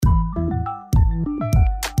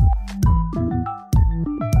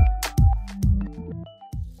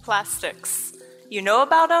Plastics. You know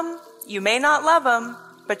about them, you may not love them,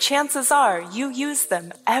 but chances are you use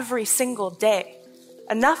them every single day.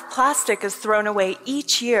 Enough plastic is thrown away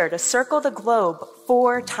each year to circle the globe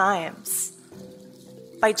 4 times.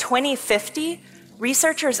 By 2050,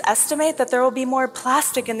 researchers estimate that there will be more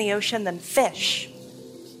plastic in the ocean than fish.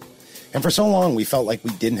 And for so long, we felt like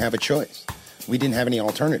we didn't have a choice. We didn't have any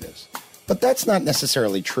alternatives. But that's not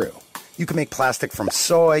necessarily true. You can make plastic from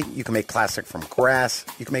soy, you can make plastic from grass,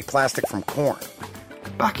 you can make plastic from corn.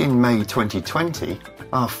 Back in May 2020,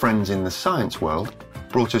 our friends in the science world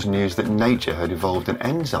brought us news that nature had evolved an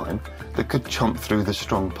enzyme that could chomp through the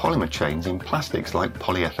strong polymer chains in plastics like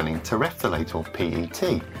polyethylene terephthalate, or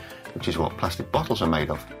PET, which is what plastic bottles are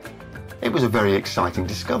made of. It was a very exciting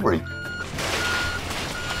discovery.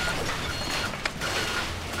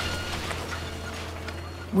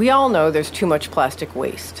 We all know there's too much plastic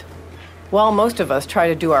waste. While most of us try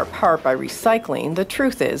to do our part by recycling, the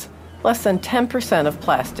truth is, less than 10% of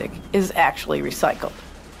plastic is actually recycled.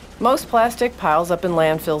 Most plastic piles up in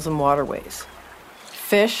landfills and waterways.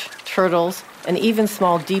 Fish, turtles, and even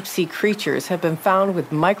small deep-sea creatures have been found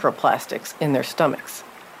with microplastics in their stomachs.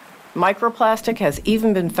 Microplastic has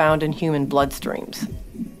even been found in human bloodstreams.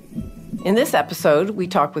 In this episode, we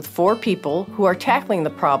talk with 4 people who are tackling the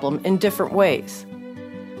problem in different ways.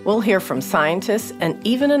 We'll hear from scientists and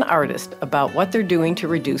even an artist about what they're doing to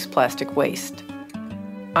reduce plastic waste.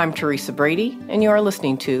 I'm Teresa Brady, and you are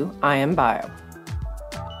listening to I Am Bio.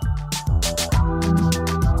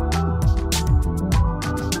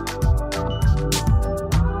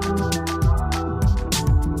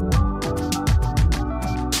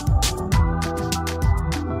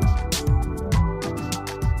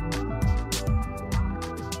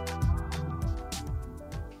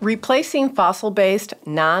 Replacing fossil-based,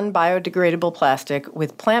 non-biodegradable plastic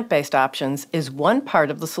with plant-based options is one part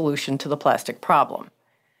of the solution to the plastic problem.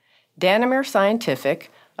 Danimer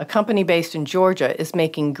Scientific, a company based in Georgia, is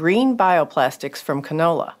making green bioplastics from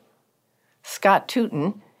canola. Scott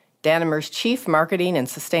Tootin, Danimer's Chief Marketing and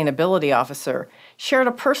Sustainability Officer, shared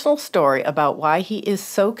a personal story about why he is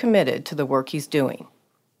so committed to the work he's doing.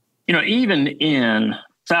 You know, even in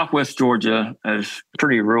Southwest Georgia, is a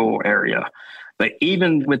pretty rural area. But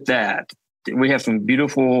even with that, we have some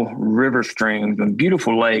beautiful river streams and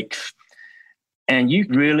beautiful lakes. And you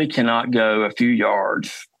really cannot go a few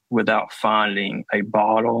yards without finding a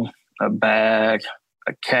bottle, a bag,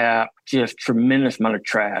 a cap, just tremendous amount of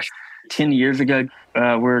trash. 10 years ago,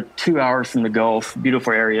 we're 2 hours from the Gulf,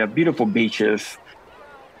 beautiful area, beautiful beaches.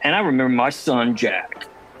 And I remember my son, Jack.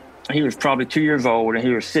 He was probably 2 years old, and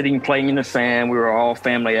he was sitting playing in the sand. We were all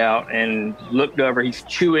family out, and looked over. He's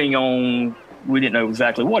chewing on, we didn't know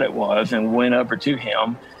exactly what it was, and went over to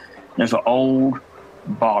him. There's an old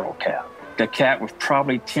bottle cap. The cap was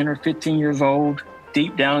probably 10 or 15 years old,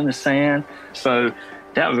 deep down in the sand. So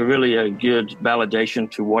that was really a good validation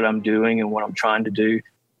to what I'm doing and what I'm trying to do.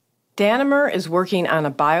 Danimer is working on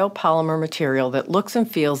a biopolymer material that looks and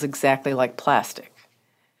feels exactly like plastic.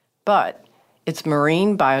 But it's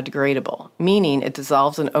marine biodegradable, meaning it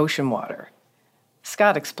dissolves in ocean water.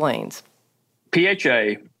 Scott explains.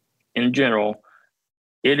 PHA, in general,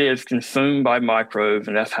 it is consumed by microbes,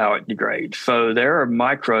 and that's how it degrades. So there are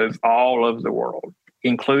microbes all over the world,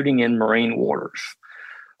 including in marine waters.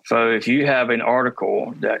 So if you have an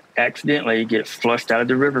article that accidentally gets flushed out of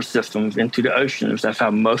the river systems into the oceans, that's how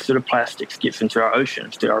most of the plastics gets into our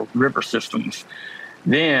oceans, to our river systems,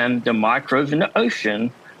 then the microbes in the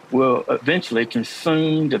ocean will eventually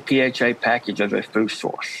consume the PHA package as a food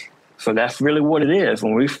source. So that's really what it is.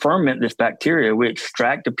 When we ferment this bacteria, we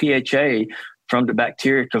extract the PHA from the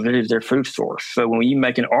bacteria because it is their food source. So when you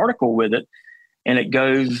make an article with it and it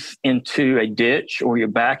goes into a ditch or your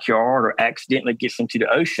backyard or accidentally gets into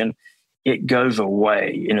the ocean, it goes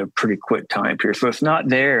away in a pretty quick time period. So it's not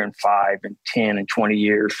there in 5 and 10 and 20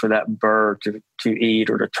 years for that bird to eat,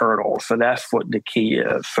 or the turtle. So that's what the key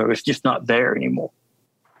is. So it's just not there anymore.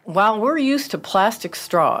 While we're used to plastic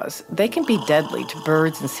straws, they can be deadly to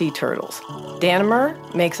birds and sea turtles.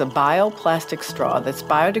 Danimer makes a bioplastic straw that's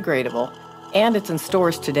biodegradable, and it's in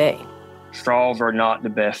stores today. Straws are not the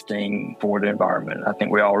best thing for the environment. I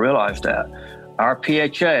think we all realize that. Our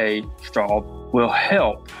PHA straw will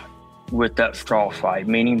help with that straw fight,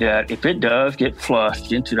 meaning that if it does get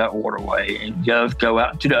flushed into that waterway and does go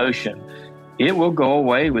out into the ocean, it will go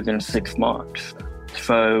away within 6 months.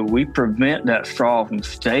 So we prevent that straw from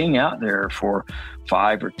staying out there for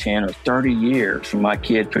 5 or 10 or 30 years from my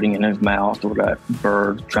kid putting it in his mouth or that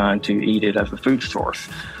bird trying to eat it as a food source.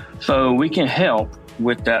 So we can help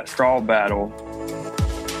with that straw battle.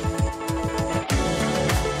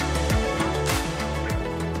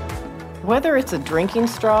 Whether it's a drinking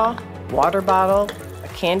straw, water bottle, a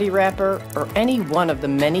candy wrapper, or any one of the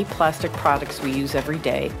many plastic products we use every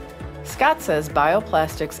day, Scott says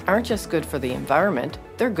bioplastics aren't just good for the environment,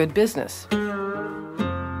 they're good business.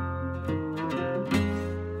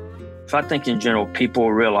 So I think in general,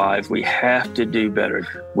 people realize we have to do better.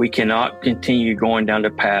 We cannot continue going down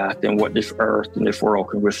the path and what this earth and this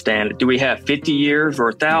world can withstand. Do we have 50 years or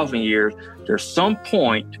 1,000 years? There's some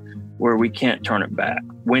point where we can't turn it back.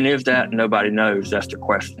 When is that? Nobody knows. That's the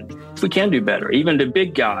question. We can do better. Even the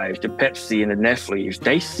big guys, the Pepsi and the Nestle's,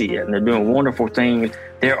 they see it and they're doing wonderful things.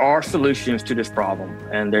 There are solutions to this problem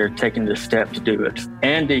and they're taking the step to do it.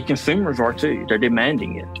 And the consumers are too. They're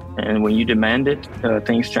demanding it. And when you demand it,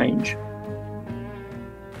 things change.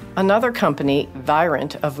 Another company,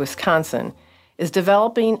 Virent of Wisconsin, is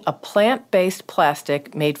developing a plant-based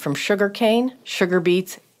plastic made from sugarcane, sugar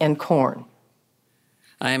beets, and corn.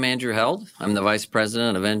 I am Andrew Held. I'm the Vice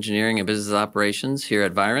President of Engineering and Business Operations here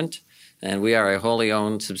at Virent, and we are a wholly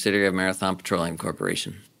owned subsidiary of Marathon Petroleum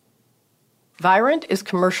Corporation. Virent is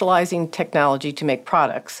commercializing technology to make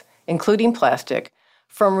products, including plastic,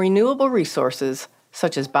 from renewable resources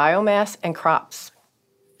such as biomass and crops.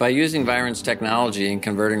 By using Virent's technology and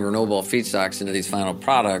converting renewable feedstocks into these final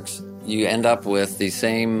products, you end up with the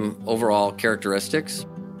same overall characteristics.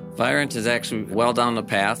 Virent is actually well down the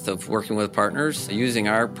path of working with partners using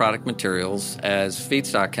our product materials as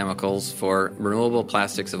feedstock chemicals for renewable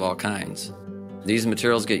plastics of all kinds. These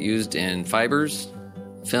materials get used in fibers,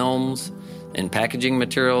 films, in packaging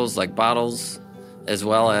materials like bottles, as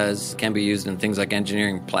well as can be used in things like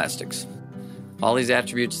engineering plastics. All these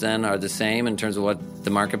attributes then are the same in terms of what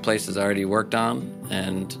the marketplace has already worked on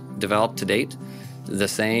and developed to date. The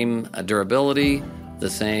same durability, the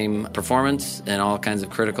same performance in all kinds of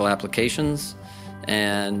critical applications.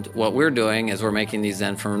 And what we're doing is we're making these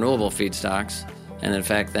then from renewable feedstocks. And in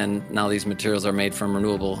fact, then now these materials are made from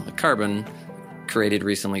renewable carbon created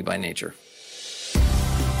recently by nature.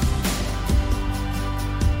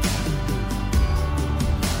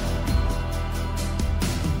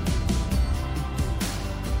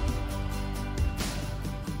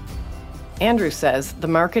 Andrew says the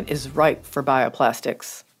market is ripe for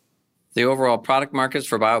bioplastics. The overall product markets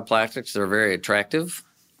for bioplastics are very attractive.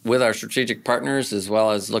 With our strategic partners, as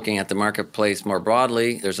well as looking at the marketplace more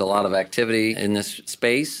broadly, there's a lot of activity in this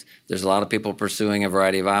space. There's a lot of people pursuing a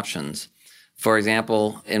variety of options. For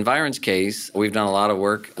example, in Virent's case, we've done a lot of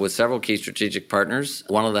work with several key strategic partners,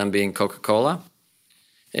 one of them being Coca-Cola.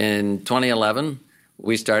 In 2011,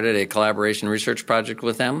 we started a collaboration research project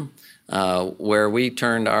with them where we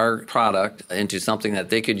turned our product into something that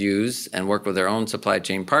they could use and work with their own supply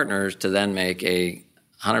chain partners to then make a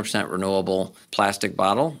 100% renewable plastic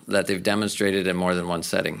bottle that they've demonstrated in more than one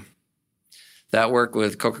setting. That work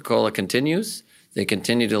with Coca-Cola continues. They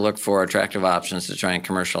continue to look for attractive options to try and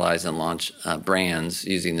commercialize and launch brands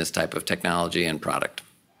using this type of technology and product.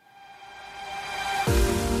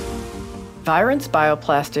 Virent's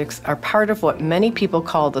bioplastics are part of what many people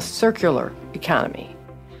call the circular economy,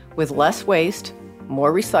 with less waste,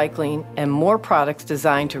 more recycling, and more products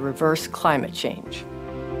designed to reverse climate change.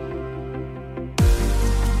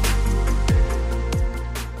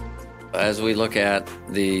 As we look at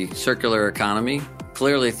the circular economy,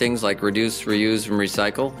 clearly things like reduce, reuse, and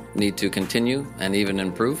recycle need to continue and even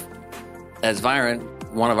improve. As Virent,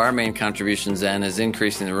 one of our main contributions then is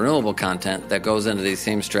increasing the renewable content that goes into these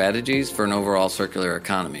same strategies for an overall circular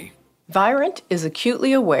economy. Virent is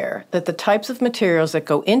acutely aware that the types of materials that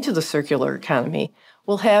go into the circular economy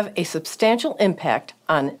will have a substantial impact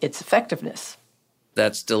on its effectiveness.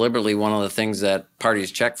 That's deliberately one of the things that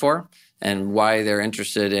parties check for and why they're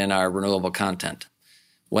interested in our renewable content.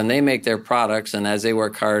 When they make their products and as they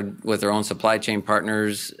work hard with their own supply chain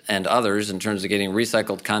partners and others in terms of getting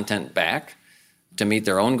recycled content back to meet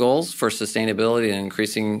their own goals for sustainability and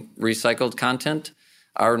increasing recycled content,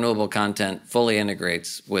 our renewable content fully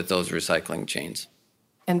integrates with those recycling chains.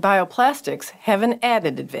 And bioplastics have an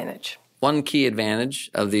added advantage. One key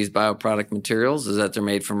advantage of these bioproduct materials is that they're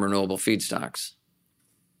made from renewable feedstocks.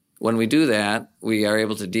 When we do that, we are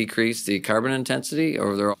able to decrease the carbon intensity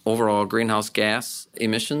or the overall greenhouse gas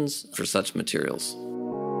emissions for such materials.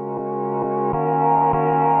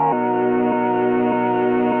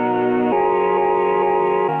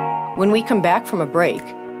 When we come back from a break,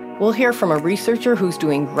 we'll hear from a researcher who's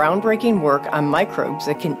doing groundbreaking work on microbes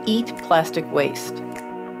that can eat plastic waste.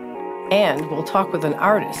 And we'll talk with an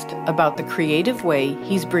artist about the creative way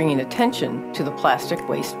he's bringing attention to the plastic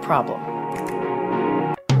waste problem.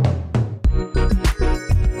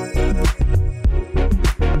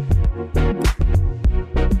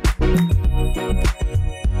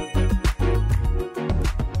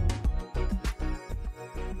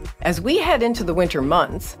 As we head into the winter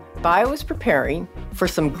months, Bio is preparing for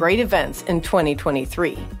some great events in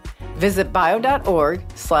 2023. Visit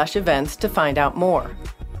bio.org/events to find out more.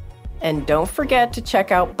 And don't forget to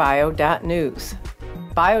check out bio.news.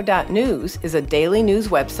 Bio.news is a daily news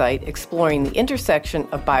website exploring the intersection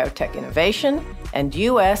of biotech innovation and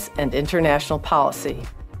U.S. and international policy.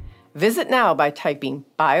 Visit now by typing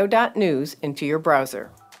bio.news into your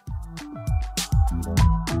browser.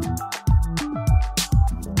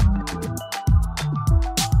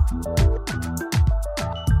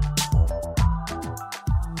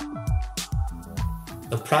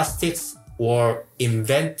 The plastics were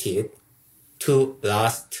invented to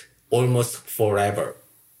last almost forever.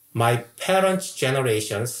 My parents'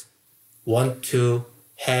 generations want to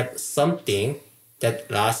have something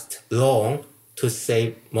that lasts long to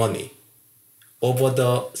save money. Over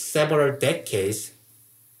the several decades,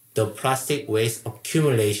 the plastic waste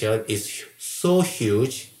accumulation is so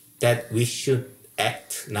huge that we should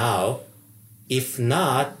act now. If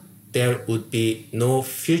not, there would be no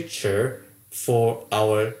future for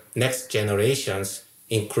our next generations,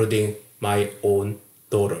 including my own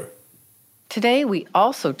daughter. Today, we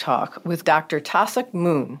also talk with Dr. Tasuk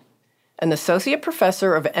Moon, an associate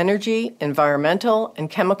professor of energy, environmental, and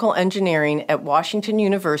chemical engineering at Washington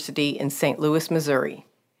University in St. Louis, Missouri.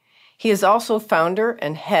 He is also founder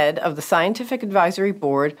and head of the scientific advisory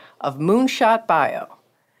board of Moonshot Bio.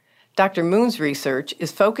 Dr. Moon's research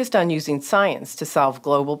is focused on using science to solve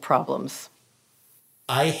global problems.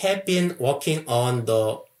 I have been working on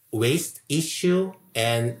the waste issue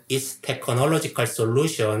and its technological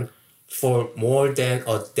solution for more than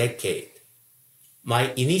a decade.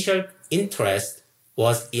 My initial interest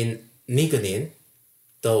was in lignin,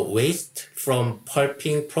 the waste from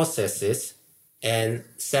pulping processes and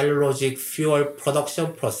cellulosic fuel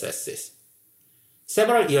production processes.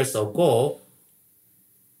 Several years ago,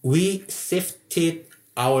 we shifted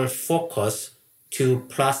our focus to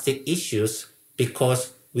plastic issues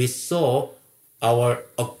because we saw our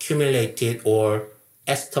accumulated or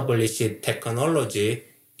established technology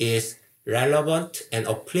is relevant and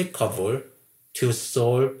applicable to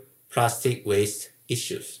solve plastic waste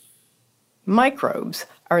issues. Microbes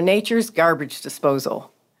are nature's garbage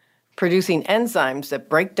disposal, producing enzymes that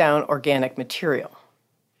break down organic material.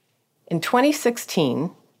 In 2016,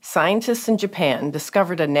 scientists in Japan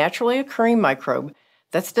discovered a naturally occurring microbe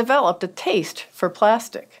that's developed a taste for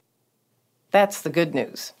plastic. That's the good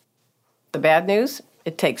news. The bad news?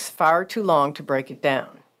 It takes far too long to break it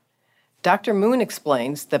down. Dr. Moon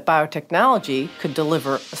explains that biotechnology could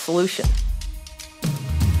deliver a solution.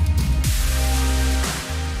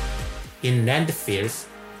 In landfills,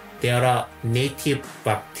 there are native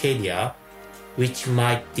bacteria which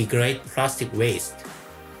might degrade plastic waste.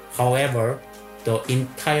 However, the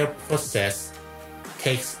entire process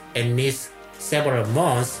takes at least several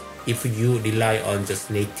months if you rely on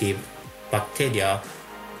just native bacteria.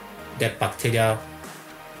 That bacteria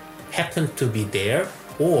happen to be there,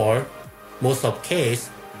 or most of the case,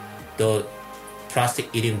 the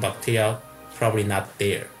plastic-eating bacteria probably not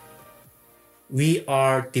there. We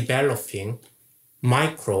are developing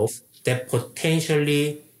microbes that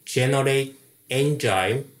potentially generate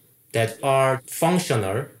enzymes that are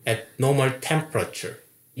functional at normal temperature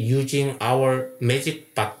using our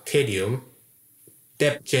magic bacterium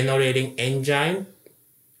that generating enzyme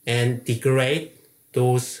and degrade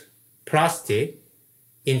those plastic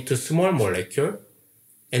into small molecule,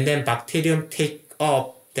 and then bacterium take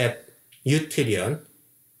up that nutrient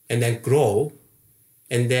and then grow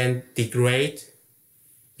and then degrade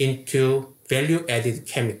into value-added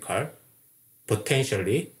chemical,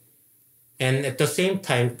 potentially, and at the same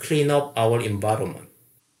time clean up our environment.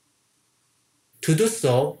 To do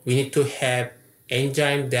so, we need to have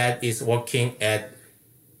enzyme that is working at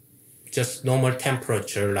just normal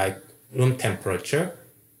temperature, like room temperature,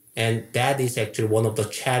 and that is actually one of the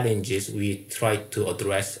challenges we try to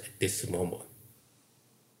address at this moment.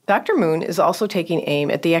 Dr. Moon is also taking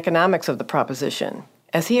aim at the economics of the proposition.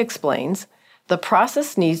 As he explains, the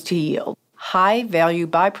process needs to yield high-value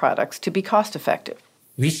byproducts to be cost-effective.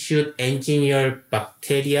 We should engineer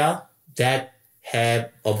bacteria that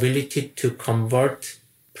have ability to convert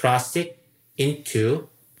plastic into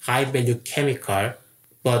high-value chemical,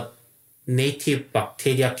 but native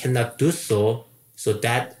bacteria cannot do so, so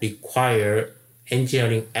that require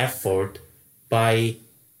engineering effort by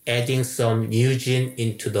adding some new gene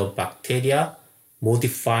into the bacteria,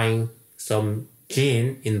 modifying some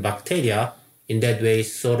gene in bacteria, in that way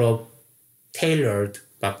sort of tailored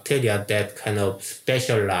bacteria that kind of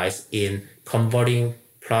specialize in converting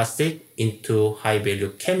plastic into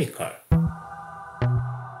high-value chemical.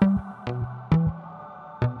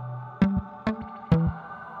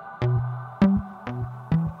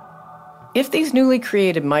 If these newly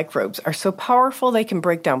created microbes are so powerful they can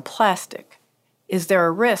break down plastic, is there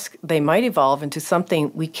a risk they might evolve into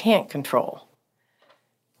something we can't control?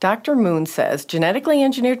 Dr. Moon says genetically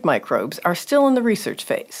engineered microbes are still in the research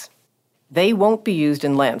phase. They won't be used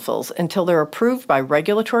in landfills until they're approved by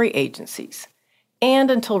regulatory agencies, and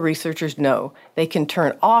until researchers know they can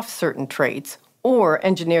turn off certain traits or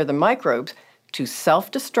engineer the microbes to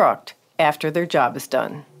self-destruct after their job is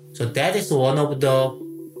done. So that is one of the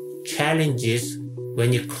challenges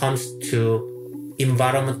when it comes to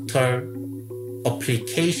environmental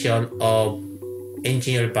application of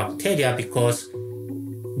engineered bacteria, because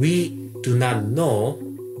we do not know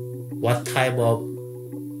what type of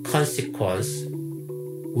consequence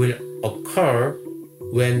will occur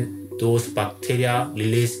when those bacteria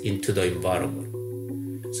release into the environment.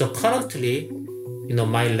 So currently,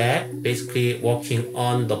 my lab basically working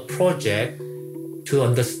on the project to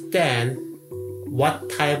understand what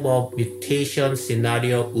type of mutation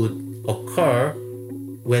scenario would occur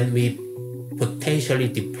when we potentially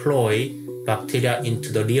deploy bacteria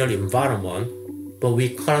into the real environment. But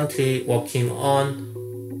we're currently working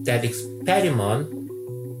on that experiment,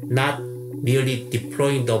 not really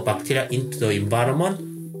deploying the bacteria into the environment.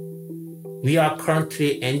 We are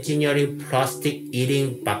currently engineering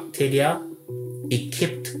plastic-eating bacteria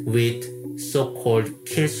equipped with so-called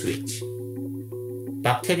kill switch.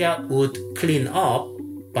 Bacteria would clean up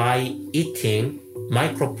by eating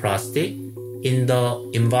microplastic in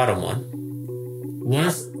the environment.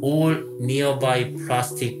 Once all nearby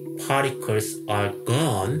plastic particles are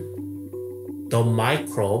gone, the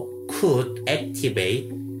microbe could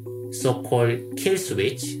activate so-called kill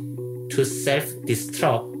switch to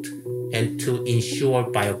self-destruct and to ensure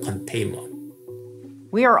biocontainment.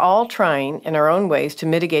 We are all trying in our own ways to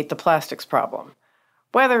mitigate the plastics problem,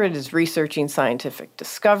 whether it is researching scientific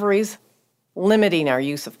discoveries, limiting our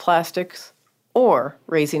use of plastics, or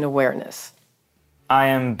raising awareness. I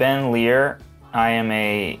am Ben Lear. I am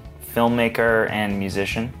a filmmaker and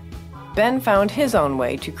musician. Ben found his own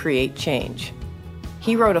way to create change.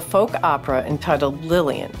 He wrote a folk opera entitled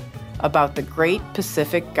Lillian about the Great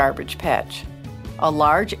Pacific Garbage Patch, a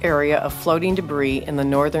large area of floating debris in the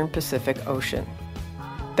northern Pacific Ocean.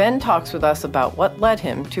 Ben talks with us about what led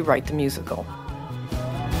him to write the musical.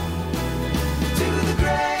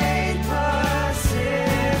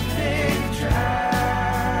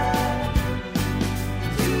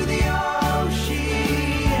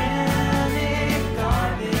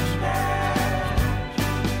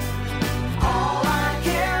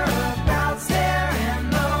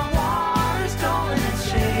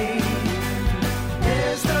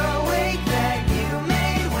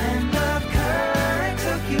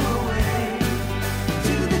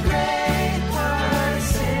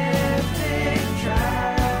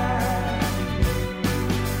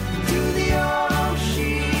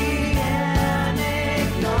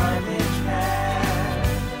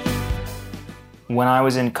 When I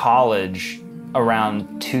was in college,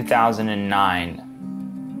 around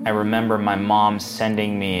 2009, I remember my mom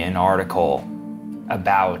sending me an article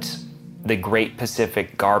about the Great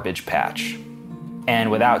Pacific Garbage Patch.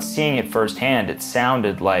 And without seeing it firsthand, it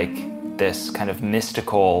sounded like this kind of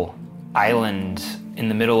mystical island in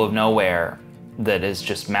the middle of nowhere that is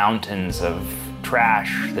just mountains of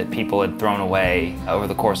trash that people had thrown away over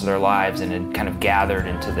the course of their lives and had kind of gathered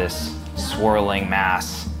into this swirling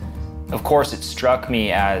mass. Of course, it struck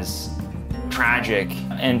me as tragic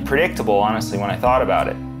and predictable, honestly, when I thought about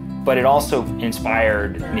it. But it also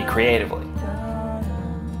inspired me creatively.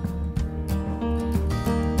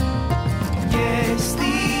 Yes,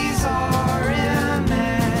 these are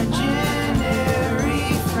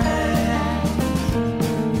imaginary friends.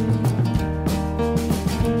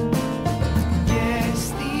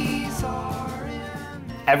 Yes, these are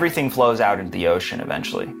Everything flows out into the ocean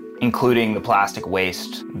eventually, including the plastic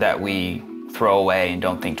waste that we throw away and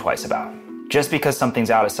don't think twice about. Just because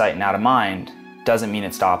something's out of sight and out of mind doesn't mean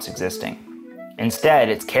it stops existing. Instead,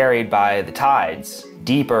 it's carried by the tides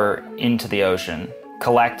deeper into the ocean,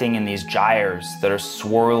 collecting in these gyres that are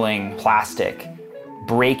swirling plastic,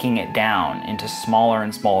 breaking it down into smaller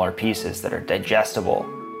and smaller pieces that are digestible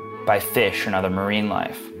by fish and other marine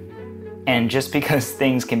life. And just because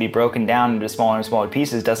things can be broken down into smaller and smaller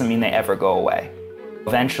pieces doesn't mean they ever go away.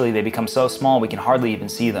 Eventually, they become so small we can hardly even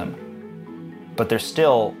see them. But they're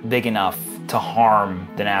still big enough to harm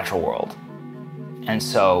the natural world. And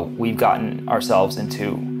so we've gotten ourselves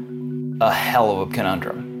into a hell of a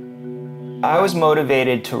conundrum. I was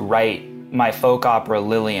motivated to write my folk opera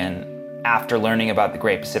Lillian after learning about the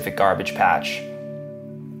Great Pacific Garbage Patch.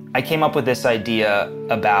 I came up with this idea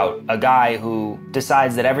about a guy who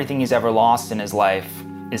decides that everything he's ever lost in his life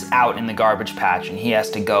is out in the garbage patch and he has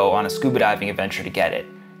to go on a scuba diving adventure to get it.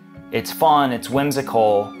 It's fun, it's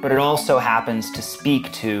whimsical, but it also happens to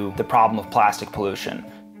speak to the problem of plastic pollution.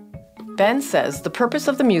 Ben says the purpose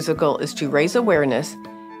of the musical is to raise awareness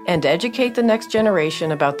and educate the next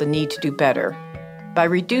generation about the need to do better by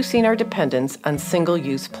reducing our dependence on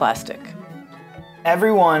single-use plastic.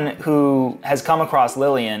 Everyone who has come across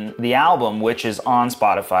Lillian, the album, which is on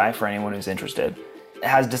Spotify for anyone who's interested,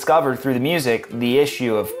 has discovered through the music the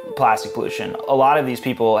issue of plastic pollution. A lot of these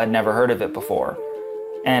people had never heard of it before.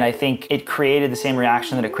 And I think it created the same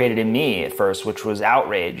reaction that it created in me at first, which was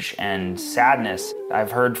outrage and sadness.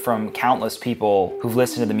 I've heard from countless people who've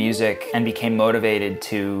listened to the music and became motivated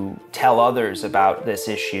to tell others about this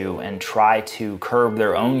issue and try to curb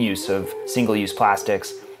their own use of single-use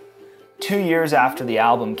plastics. 2 years after the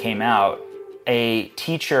album came out, a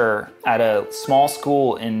teacher at a small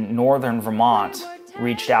school in northern Vermont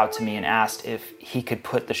reached out to me and asked if he could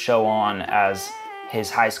put the show on as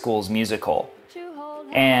his high school's musical.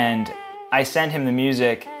 And I sent him the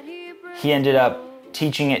music. He ended up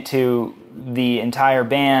teaching it to the entire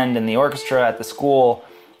band and the orchestra at the school.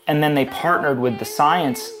 And then they partnered with the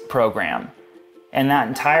science program. And that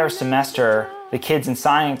entire semester, the kids in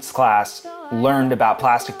science class learned about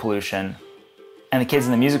plastic pollution. And the kids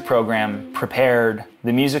in the music program prepared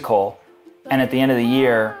the musical. And at the end of the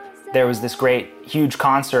year, there was this great, huge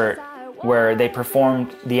concert where they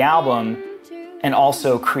performed the album and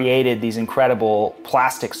also created these incredible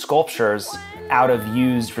plastic sculptures out of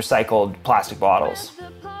used recycled plastic bottles.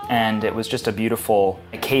 And it was just a beautiful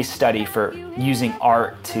case study for using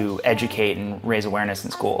art to educate and raise awareness in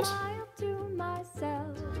schools.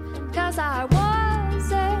 'Cause I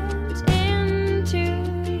wasn't into you.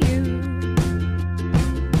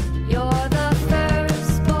 You're the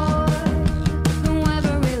first boy who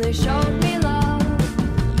ever really showed me love.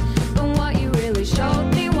 But what you really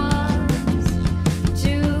showed me was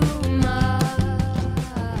too much.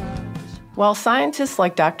 While scientists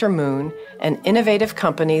like Dr. Moon and innovative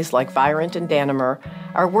companies like Virent and Danimer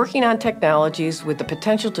are working on technologies with the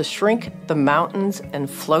potential to shrink the mountains and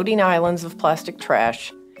floating islands of plastic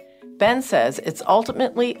trash, Ben says it's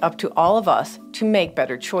ultimately up to all of us to make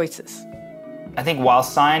better choices. I think while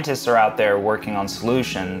scientists are out there working on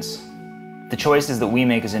solutions, the choices that we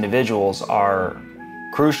make as individuals are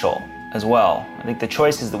crucial as well. I think the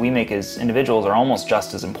choices that we make as individuals are almost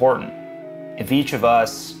just as important. If each of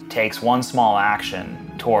us takes one small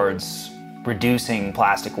action towards reducing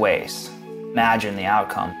plastic waste, imagine the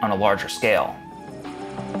outcome on a larger scale.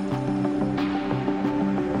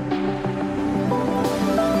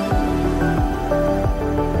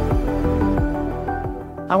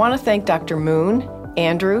 I want to thank Dr. Moon,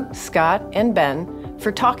 Andrew, Scott, and Ben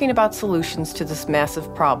for talking about solutions to this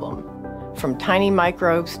massive problem, from tiny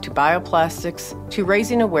microbes to bioplastics to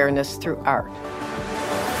raising awareness through art.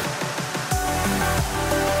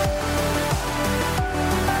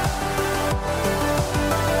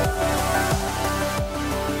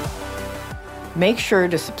 Make sure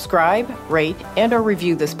to subscribe, rate, and/or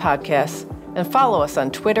review this podcast, and follow us on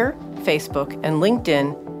Twitter, Facebook, and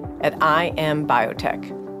LinkedIn at I Am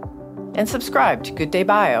Biotech. And subscribe to Good Day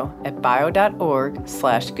Bio at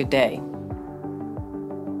bio.org/goodday.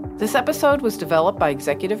 This episode was developed by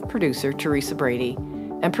executive producer Teresa Brady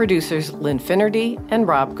and producers Lynn Finnerty and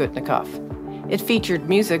Rob Gutnikoff. It featured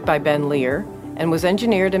music by Ben Lear and was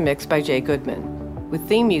engineered and mixed by Jay Goodman, with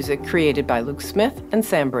theme music created by Luke Smith and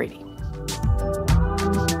Sam Brady.